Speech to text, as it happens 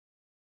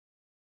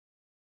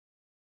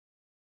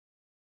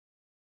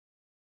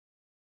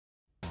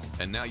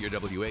And now your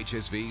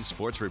WHSV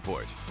Sports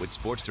Report with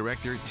Sports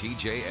Director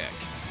TJ Eck.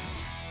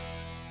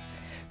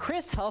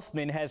 Chris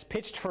Huffman has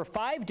pitched for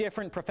 5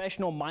 different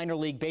professional minor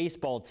league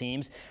baseball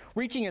teams,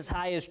 reaching as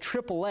high as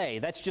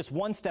AAA. That's just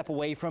one step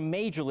away from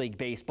Major League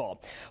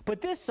Baseball.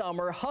 But this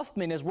summer,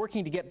 Huffman is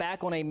working to get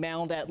back on a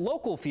mound at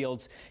local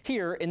fields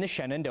here in the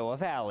Shenandoah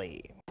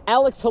Valley.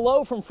 Alex,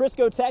 hello from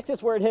Frisco,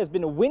 Texas, where it has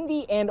been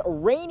windy and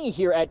rainy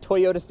here at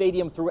Toyota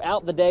Stadium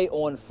throughout the day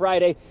on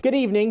Friday. Good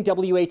evening,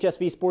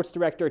 WHSV Sports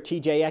Director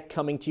TJ Eck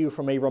coming to you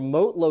from a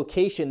remote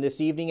location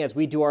this evening as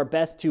we do our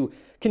best to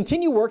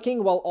continue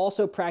working while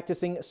also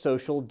practicing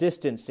social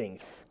distancing.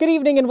 Good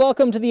evening and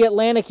welcome to the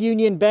Atlantic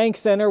Union Bank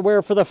Center,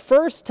 where for the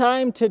first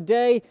time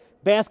today,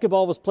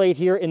 basketball was played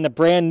here in the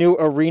brand new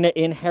arena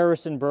in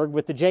Harrisonburg,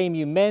 with the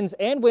JMU men's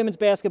and women's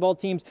basketball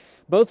teams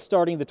both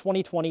starting the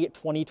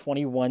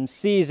 2020-2021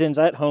 seasons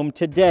at home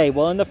today.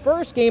 Well, in the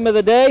first game of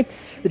the day,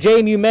 the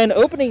JMU men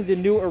opening the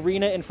new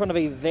arena in front of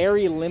a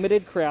very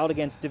limited crowd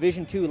against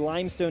Division II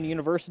Limestone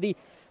University.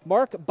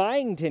 Mark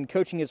Byington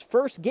coaching his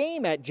first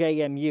game at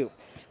JMU.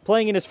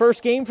 Playing in his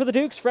first game for the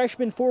Dukes,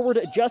 freshman forward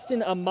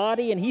Justin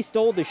Amati, and he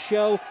stole the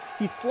show.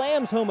 He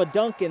slams home a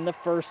dunk in the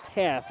first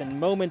half, and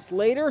moments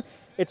later,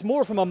 it's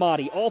more from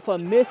Amati. Alpha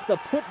missed the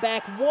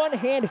putback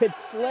one-handed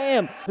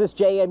slam. This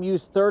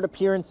JMU's third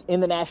appearance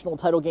in the national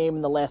title game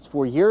in the last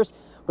 4 years,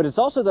 but it's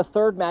also the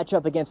third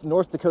matchup against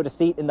North Dakota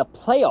State in the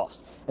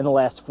playoffs in the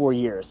last 4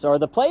 years. So are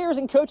the players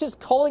and coaches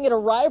calling it a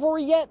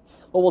rivalry yet?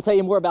 Well, we'll tell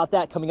you more about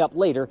that coming up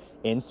later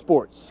in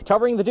sports.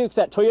 Covering the Dukes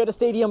at Toyota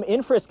Stadium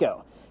in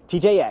Frisco,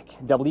 TJ Eck,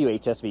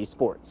 WHSV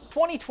Sports.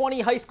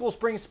 2020 high school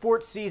spring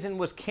sports season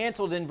was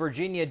canceled in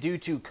Virginia due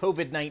to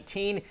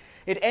COVID-19.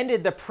 It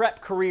ended the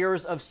prep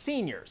careers of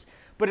seniors,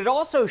 but it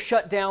also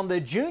shut down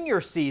the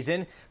junior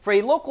season for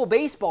a local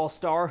baseball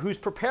star who's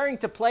preparing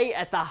to play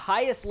at the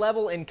highest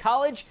level in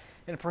college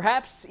and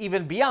perhaps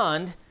even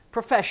beyond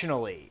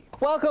professionally.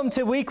 Welcome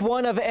to week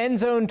 1 of End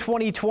Zone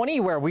 2020,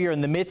 where we are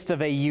in the midst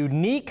of a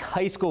unique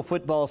high school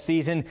football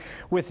season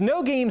with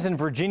no games in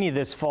Virginia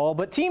this fall,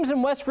 but teams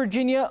in West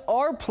Virginia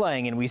are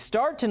playing. And we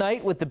start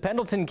tonight with the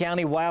Pendleton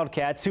County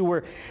Wildcats, who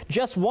were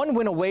just one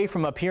win away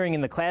from appearing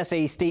in the Class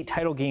A state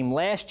title game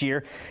last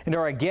year and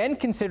are again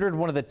considered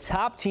one of the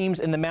top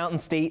teams in the Mountain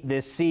State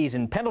this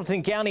season.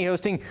 Pendleton County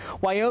hosting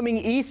Wyoming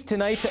East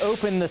tonight to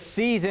open the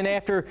season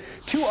after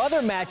 2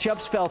 other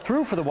matchups fell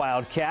through for the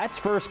Wildcats.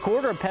 First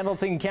quarter,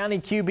 Pendleton County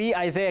QB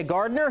Isaiah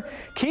Gardner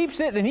keeps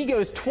it, and he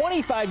goes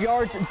 25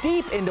 yards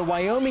deep into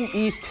Wyoming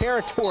East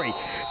territory.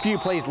 A few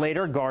plays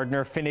later,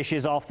 Gardner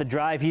finishes off the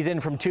drive. He's in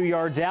from 2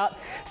 yards out.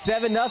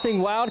 7-0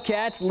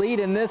 Wildcats lead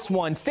in this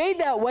one. Stayed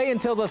that way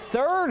until the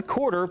third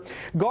quarter.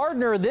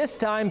 Gardner this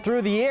time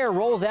through the air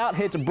rolls out,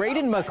 hits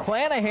Braden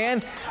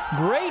McClanahan.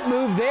 Great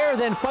move there,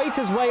 then fights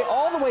his way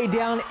all the way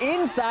down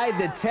inside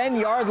the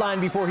 10-yard line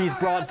before he's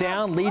brought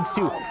down. Leads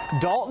to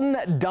Dalton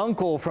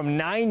Dunkel from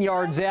 9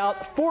 yards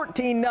out.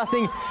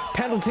 14-0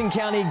 Pendleton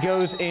County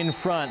goes in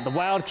front. The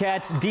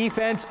Wildcats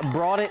defense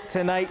brought it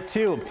tonight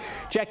too.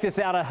 Check this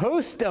out. A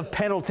host of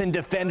Pendleton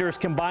defenders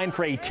combined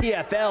for a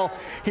TFL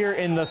here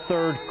in the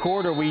third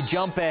quarter. We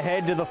jump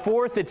ahead to the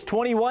fourth. It's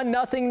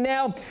 21-0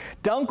 now.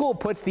 Dunkel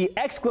puts the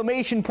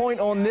exclamation point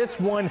on this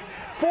one.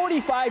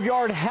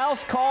 45-yard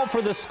house call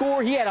for the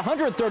score. He had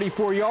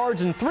 134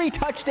 yards and 3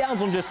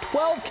 touchdowns on just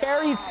 12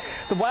 carries.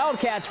 The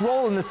Wildcats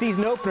roll in the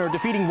season opener,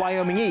 defeating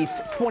Wyoming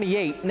East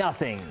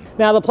 28-0.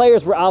 Now, the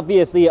players were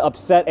obviously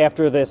upset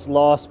after this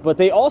loss, but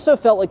they also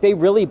felt like they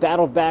really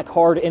battled back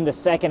hard in the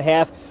second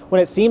half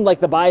when it seemed like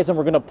the Bison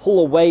were going to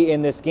pull away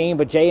in this game,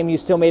 but JMU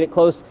still made it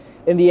close.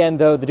 In the end,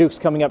 though, the Dukes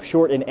coming up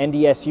short, and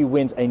NDSU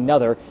wins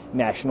another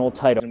national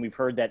title. And we've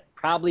heard that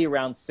probably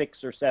around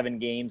 6 or 7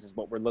 games is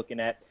what we're looking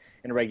at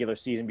in a regular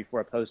season before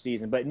a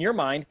postseason. But in your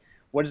mind,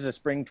 what does the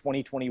spring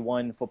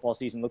 2021 football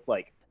season look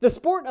like? The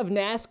sport of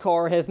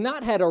NASCAR has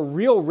not had a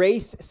real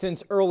race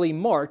since early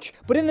March,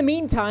 but in the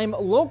meantime,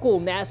 local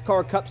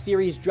NASCAR Cup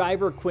Series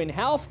driver Quinn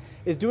Half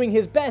is doing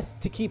his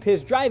best to keep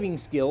his driving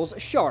skills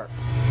sharp.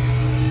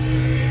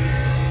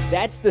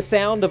 That's the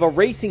sound of a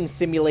racing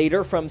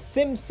simulator from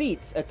Sim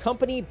Seats, a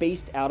company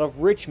based out of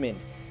Richmond.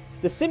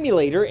 The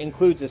simulator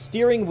includes a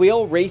steering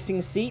wheel,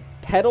 racing seat,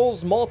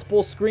 pedals,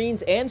 multiple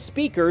screens, and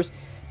speakers,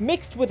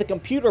 mixed with a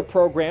computer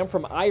program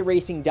from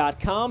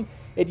iRacing.com.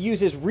 It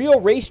uses real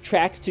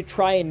racetracks to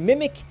try and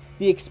mimic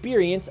the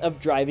experience of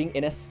driving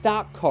in a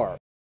stock car.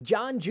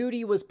 John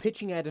Judy was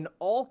pitching at an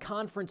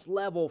all-conference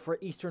level for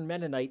Eastern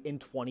Mennonite in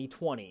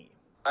 2020.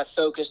 I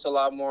focused a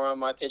lot more on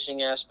my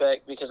pitching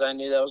aspect because I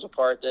knew that was a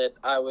part that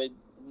I would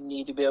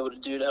need to be able to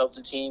do to help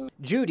the team.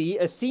 Judy,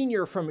 a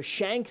senior from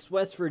Shanks,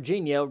 West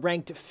Virginia,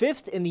 ranked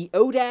 5th in the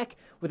ODAC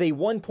with a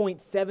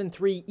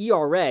 1.73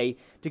 ERA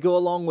to go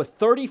along with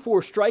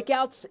 34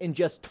 strikeouts in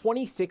just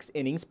 26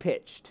 innings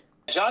pitched.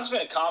 John's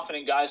been a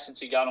confident guy since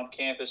he got on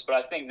campus, but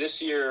I think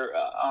this year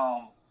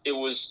it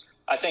was,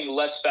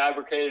 less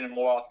fabricated and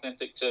more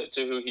authentic to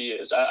who he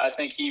is. I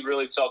think he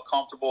really felt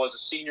comfortable as a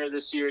senior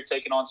this year,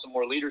 taking on some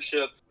more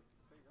leadership.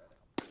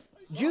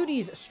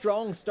 Judy's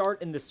strong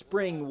start in the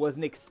spring was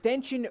an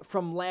extension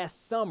from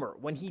last summer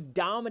when he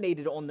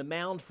dominated on the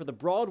mound for the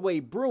Broadway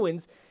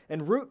Bruins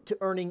en route to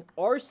earning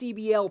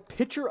RCBL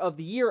Pitcher of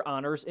the Year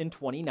honors in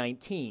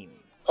 2019.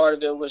 Part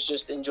of it was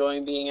just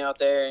enjoying being out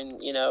there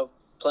and,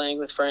 playing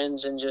with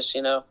friends and just,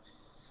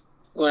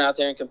 going out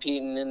there and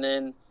competing. And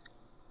then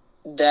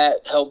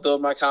that helped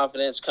build my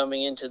confidence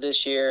coming into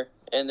this year.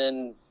 And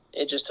then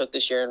it just took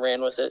this year and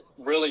ran with it.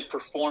 Really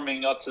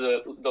performing up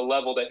to the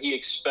level that he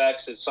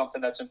expects is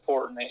something that's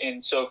important.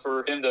 And so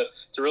for him to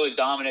really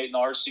dominate in the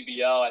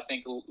RCBL, I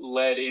think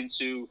led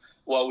into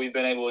what we've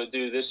been able to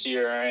do this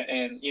year.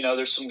 And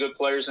there's some good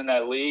players in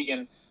that league,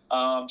 and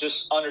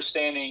just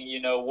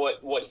understanding,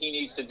 what he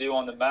needs to do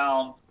on the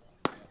mound.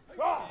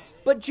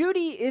 But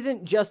Judy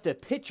isn't just a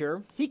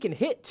pitcher, he can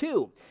hit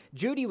too.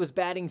 Judy was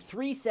batting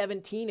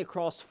 .317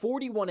 across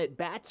 41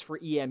 at-bats for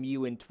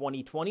EMU in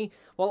 2020,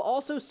 while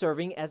also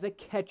serving as a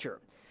catcher.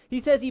 He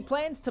says he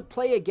plans to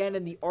play again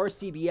in the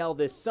RCBL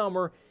this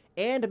summer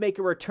and make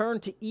a return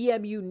to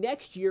EMU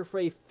next year for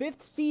a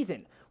 5th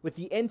season, with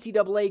the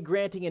NCAA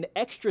granting an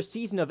extra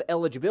season of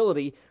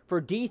eligibility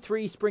for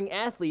D3 spring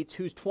athletes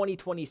whose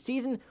 2020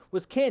 season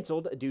was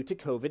canceled due to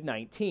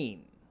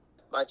COVID-19.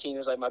 My team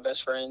is like my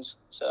best friends,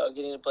 so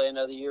getting to play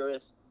another year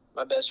with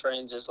my best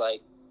friends is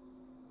like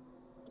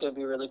going to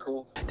be really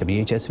cool.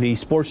 WHSV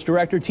Sports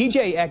Director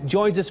TJ Eck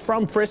joins us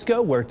from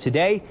Frisco, where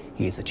today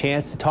he has a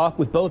chance to talk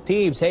with both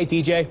teams. Hey,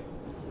 TJ.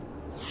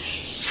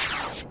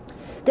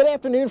 Good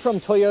afternoon from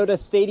Toyota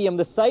Stadium,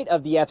 the site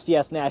of the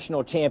FCS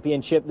National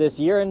Championship this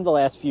year and the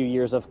last few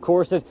years, of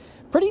course. It's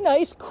pretty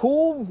nice,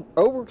 cool,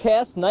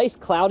 overcast, nice,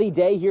 cloudy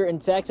day here in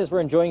Texas.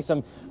 We're enjoying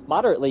some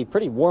moderately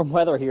pretty warm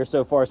weather here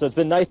so far, so it's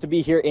been nice to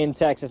be here in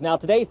Texas. Now,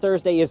 today,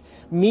 Thursday, is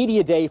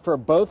media day for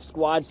both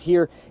squads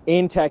here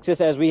in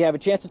Texas as we have a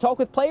chance to talk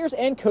with players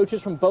and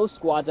coaches from both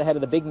squads ahead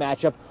of the big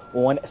matchup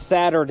on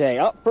Saturday.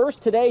 Up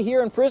first today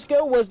here in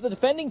Frisco was the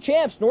defending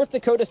champs, North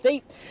Dakota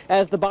State,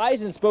 as the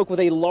Bison spoke with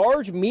a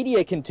large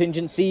media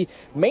contingency,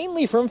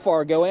 mainly from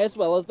Fargo, as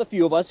well as the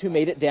few of us who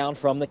made it down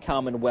from the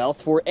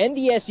Commonwealth. For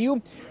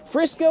NDSU,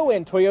 Frisco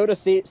and Toyota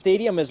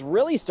Stadium is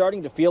really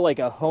starting to feel like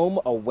a home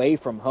away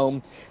from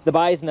home. The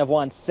Bison have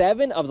won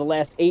 7 of the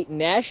last 8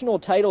 national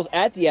titles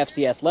at the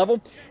FCS level,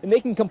 and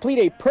they can complete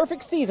a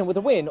perfect season with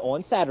a win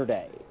on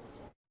Saturday.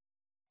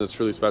 It's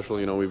really special.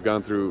 We've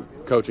gone through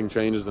coaching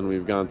changes and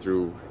we've gone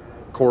through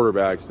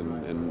quarterbacks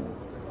and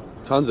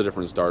tons of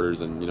different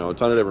starters and, a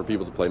ton of different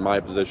people to play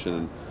my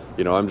position.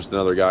 And, I'm just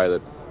another guy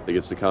that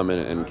gets to come in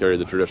and carry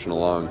the tradition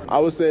along. I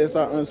would say it's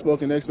our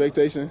unspoken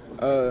expectation.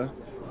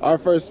 Our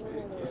first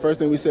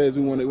thing we say is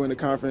we want to win the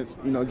conference,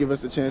 give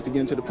us a chance to get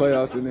into the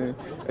playoffs, and then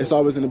it's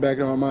always in the back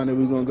of our mind that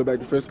we're going to go back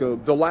to Frisco.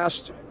 The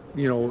last,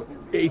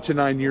 8 to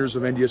 9 years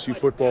of NDSU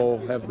football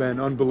have been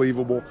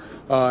unbelievable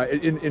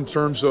in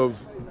terms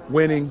of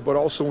winning, but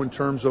also in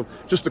terms of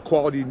just the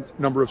quality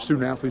number of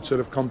student athletes that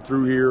have come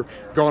through here,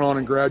 gone on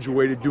and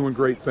graduated, doing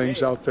great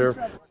things out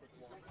there.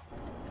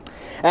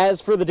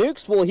 As for the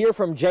Dukes, we'll hear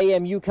from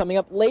JMU coming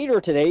up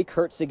later today.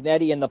 Kurt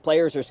Signetti and the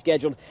players are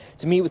scheduled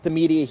to meet with the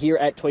media here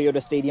at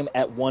Toyota Stadium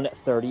at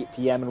 1:30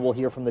 p.m. And we'll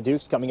hear from the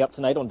Dukes coming up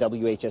tonight on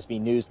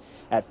WHSV News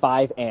at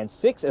 5 and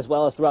 6, as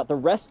well as throughout the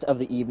rest of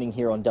the evening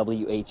here on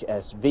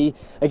WHSV.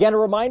 Again, a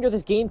reminder,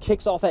 this game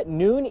kicks off at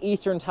noon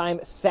Eastern Time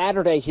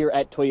Saturday here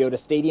at Toyota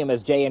Stadium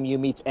as JMU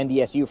meets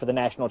NDSU for the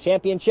national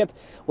championship.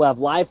 We'll have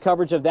live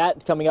coverage of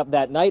that coming up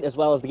that night, as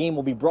well as the game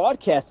will be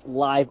broadcast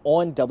live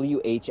on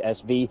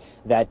WHSV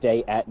that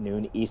day at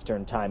noon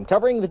Eastern Time.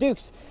 Covering the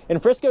Dukes in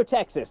Frisco,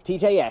 Texas,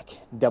 TJ Eck,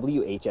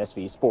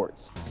 WHSV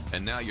Sports.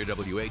 And now your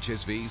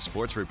WHSV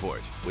Sports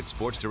Report with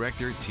Sports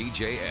Director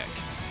TJ Eck.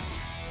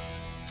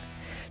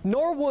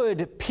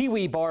 Norwood Pee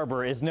Wee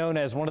Barber is known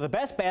as one of the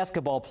best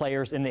basketball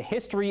players in the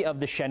history of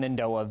the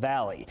Shenandoah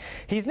Valley.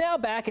 He's now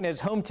back in his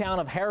hometown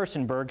of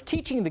Harrisonburg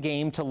teaching the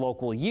game to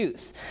local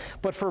youth.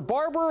 But for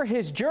Barber,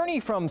 his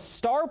journey from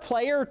star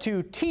player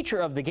to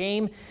teacher of the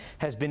game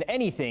has been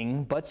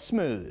anything but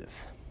smooth.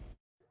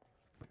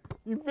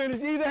 You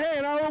finish either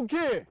hand, I don't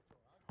care.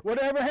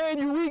 Whatever hand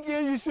you weak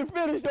in, you should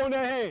finish on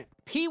that hand.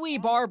 Pee Wee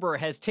Barber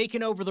has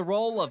taken over the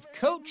role of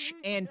coach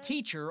and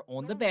teacher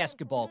on the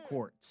basketball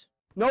court.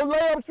 No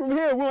layups from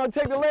here. We're going to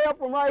take the layup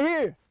from right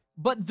here.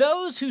 But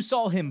those who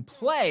saw him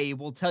play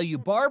will tell you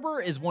Barber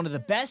is one of the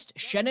best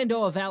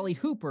Shenandoah Valley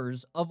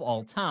hoopers of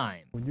all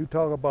time. When you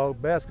talk about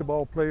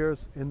basketball players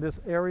in this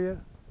area,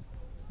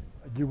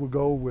 you would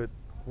go with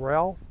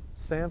Ralph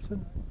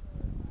Sampson,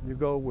 you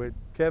go with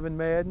Kevin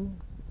Madden,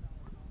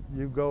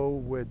 you go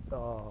with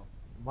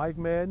Mike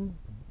Madden,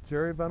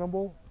 Jerry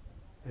Venable,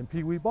 and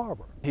Pee Wee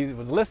Barber. He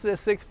was listed at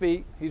 6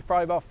 feet. He's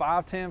probably about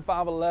 5'10",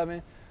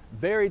 5'11",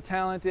 very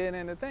talented.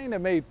 And the thing that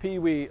made Pee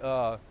Wee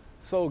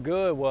so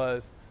good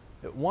was,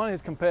 one,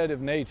 his competitive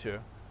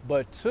nature,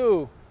 but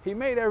two, he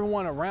made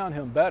everyone around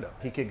him better.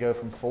 He could go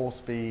from full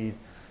speed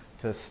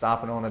to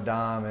stopping on a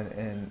dime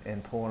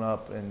and pulling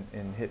up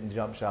and hitting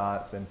jump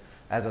shots. And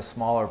as a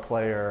smaller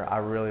player, I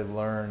really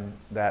learned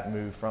that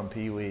move from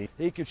Pee Wee.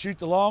 He could shoot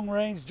the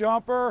long-range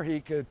jumper,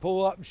 he could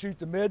pull up and shoot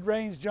the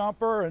mid-range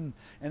jumper, and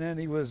then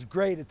he was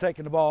great at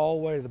taking the ball all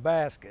the way to the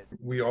basket.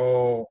 We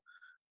all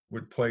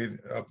would play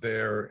up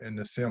there in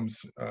the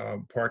Sims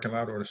parking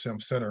lot or the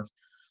Sims Center,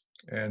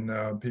 and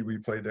Pee Wee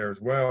played there as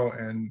well,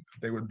 and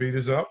they would beat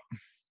us up,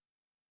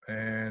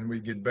 and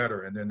we'd get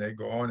better, and then they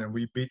go on and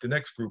we beat the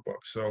next group up.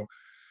 So,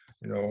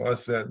 you know,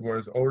 us that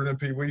was older than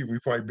Pee Wee, we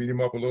probably beat him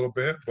up a little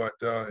bit, but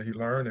he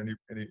learned and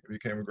he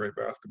became a great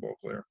basketball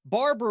player.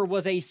 Barber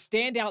was a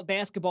standout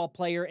basketball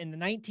player in the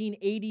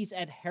 1980s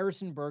at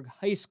Harrisonburg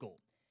High School.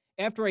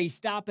 After a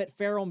stop at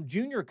Ferrum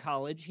Junior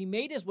College, he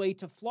made his way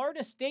to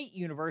Florida State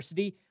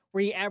University,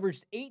 where he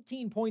averaged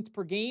 18 points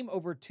per game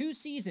over 2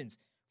 seasons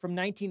from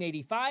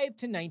 1985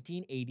 to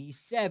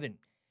 1987.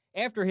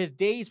 After his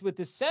days with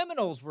the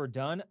Seminoles were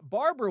done,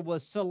 Barber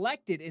was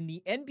selected in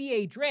the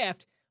NBA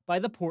draft by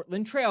the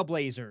Portland Trail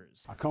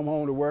Blazers. I come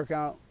home to work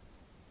out,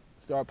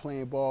 start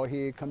playing ball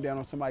here, come down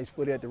on somebody's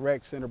foot at the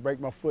rec center, break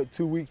my foot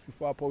 2 weeks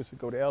before I'm supposed to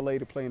go to LA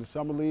to play in the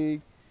summer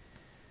league.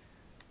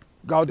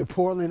 Go out to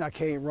Portland, I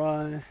can't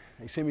run.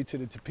 They send me to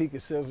the Topeka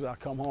Silvers. I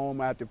come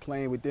home after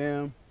playing with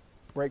them,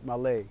 break my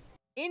leg.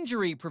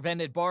 Injury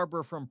prevented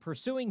Barber from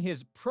pursuing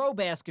his pro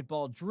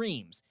basketball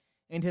dreams,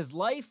 and his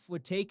life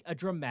would take a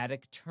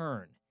dramatic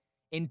turn.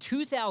 In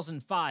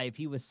 2005,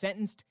 he was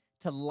sentenced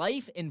to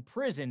life in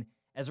prison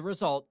as a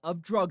result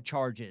of drug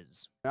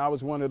charges. I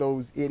was one of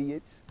those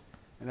idiots,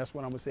 and that's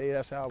what I'm gonna say.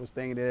 That's how I was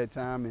thinking at that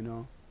time, you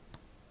know,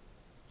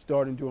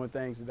 starting doing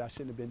things that I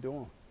shouldn't have been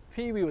doing.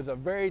 Pee Wee was a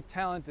very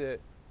talented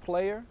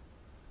player.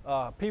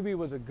 Pee Wee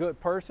was a good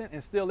person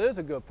and still is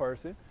a good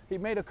person. He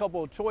made a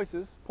couple of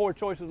choices, poor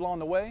choices along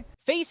the way.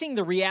 Facing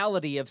the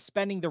reality of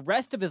spending the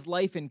rest of his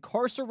life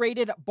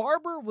incarcerated,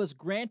 Barber was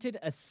granted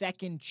a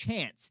second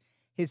chance.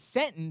 His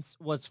sentence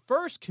was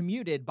first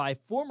commuted by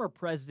former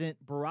President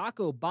Barack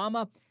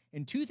Obama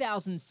in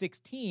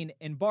 2016,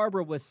 and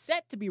Barber was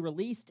set to be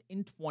released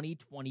in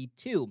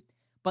 2022.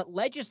 But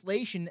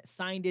legislation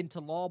signed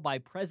into law by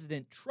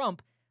President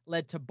Trump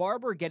led to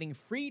Barber getting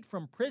freed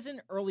from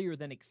prison earlier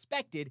than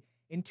expected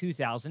in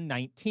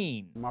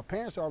 2019. My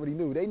parents already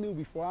knew. They knew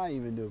before I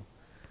even knew.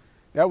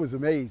 That was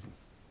amazing.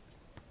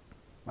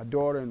 My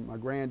daughter and my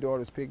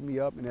granddaughters picked me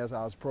up, and as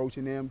I was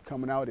approaching them,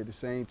 coming out at the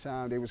same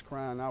time, they was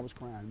crying, I was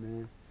crying,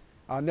 man.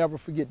 I'll never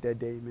forget that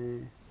day,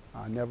 man.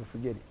 I'll never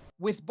forget it.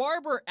 With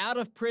Barber out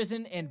of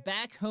prison and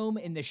back home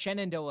in the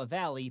Shenandoah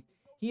Valley,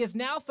 he is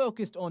now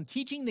focused on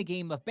teaching the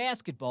game of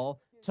basketball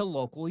to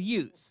local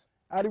youth.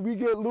 After we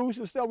get loose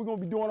and stuff, we're going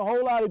to be doing a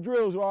whole lot of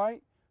drills, all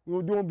right?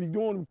 We're going to be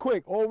doing them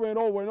quick, over and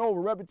over and over,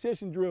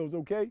 repetition drills,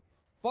 okay?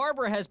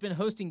 Barber has been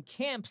hosting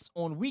camps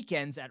on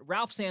weekends at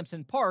Ralph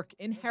Sampson Park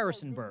in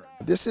Harrisonburg.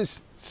 This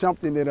is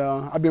something that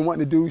I've been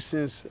wanting to do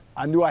since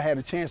I knew I had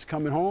a chance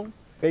coming home.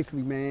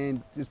 Basically,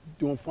 man, just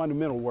doing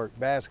fundamental work,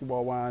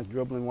 basketball-wise,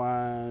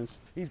 dribbling-wise.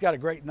 He's got a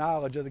great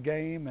knowledge of the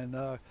game,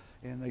 and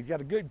he's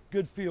got a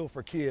good feel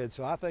for kids,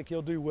 so I think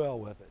he'll do well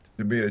with it.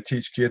 To be able to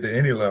teach kids at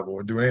any level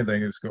or do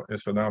anything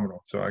is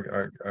phenomenal. So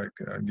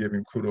I give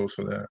him kudos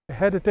for that. It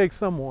had to take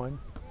someone,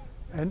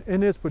 and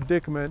in this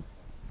predicament,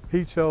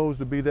 he chose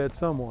to be that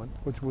someone,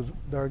 which was,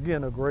 there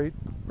again, a great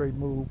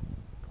move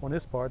on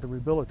his part to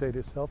rehabilitate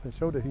himself and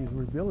show that he's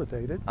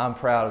rehabilitated. I'm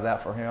proud of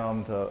that for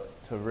him to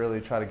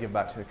really try to give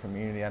back to the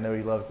community. I know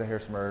he loves the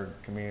Harrisonburg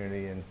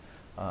community, and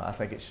I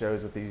think it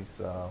shows with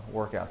these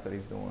workouts that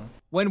he's doing.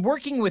 When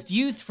working with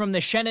youth from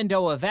the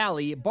Shenandoah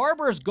Valley,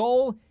 Barber's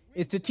goal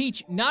is to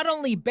teach not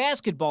only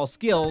basketball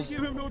skills,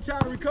 Give him no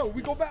time to recover.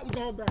 We go back, we're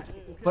going back.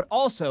 but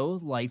also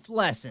life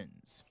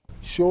lessons.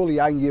 Surely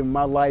I can give him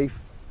my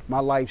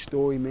life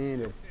story,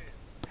 man, of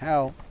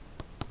how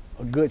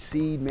a good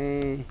seed,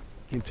 man,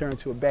 can turn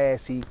to a bad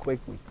seed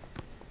quickly.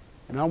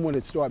 And I want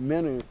to start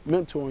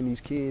mentoring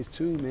these kids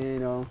too,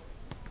 man.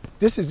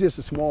 This is just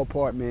a small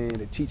part,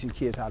 man, of teaching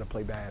kids how to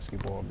play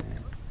basketball,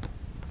 man.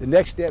 The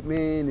next step,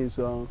 man, is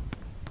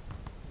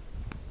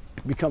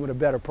becoming a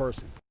better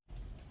person.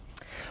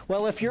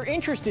 Well, if you're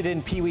interested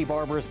in Pee Wee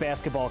Barber's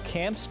basketball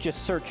camps,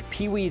 just search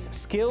Pee Wee's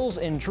Skills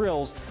and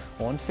Drills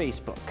on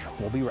Facebook.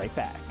 We'll be right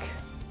back.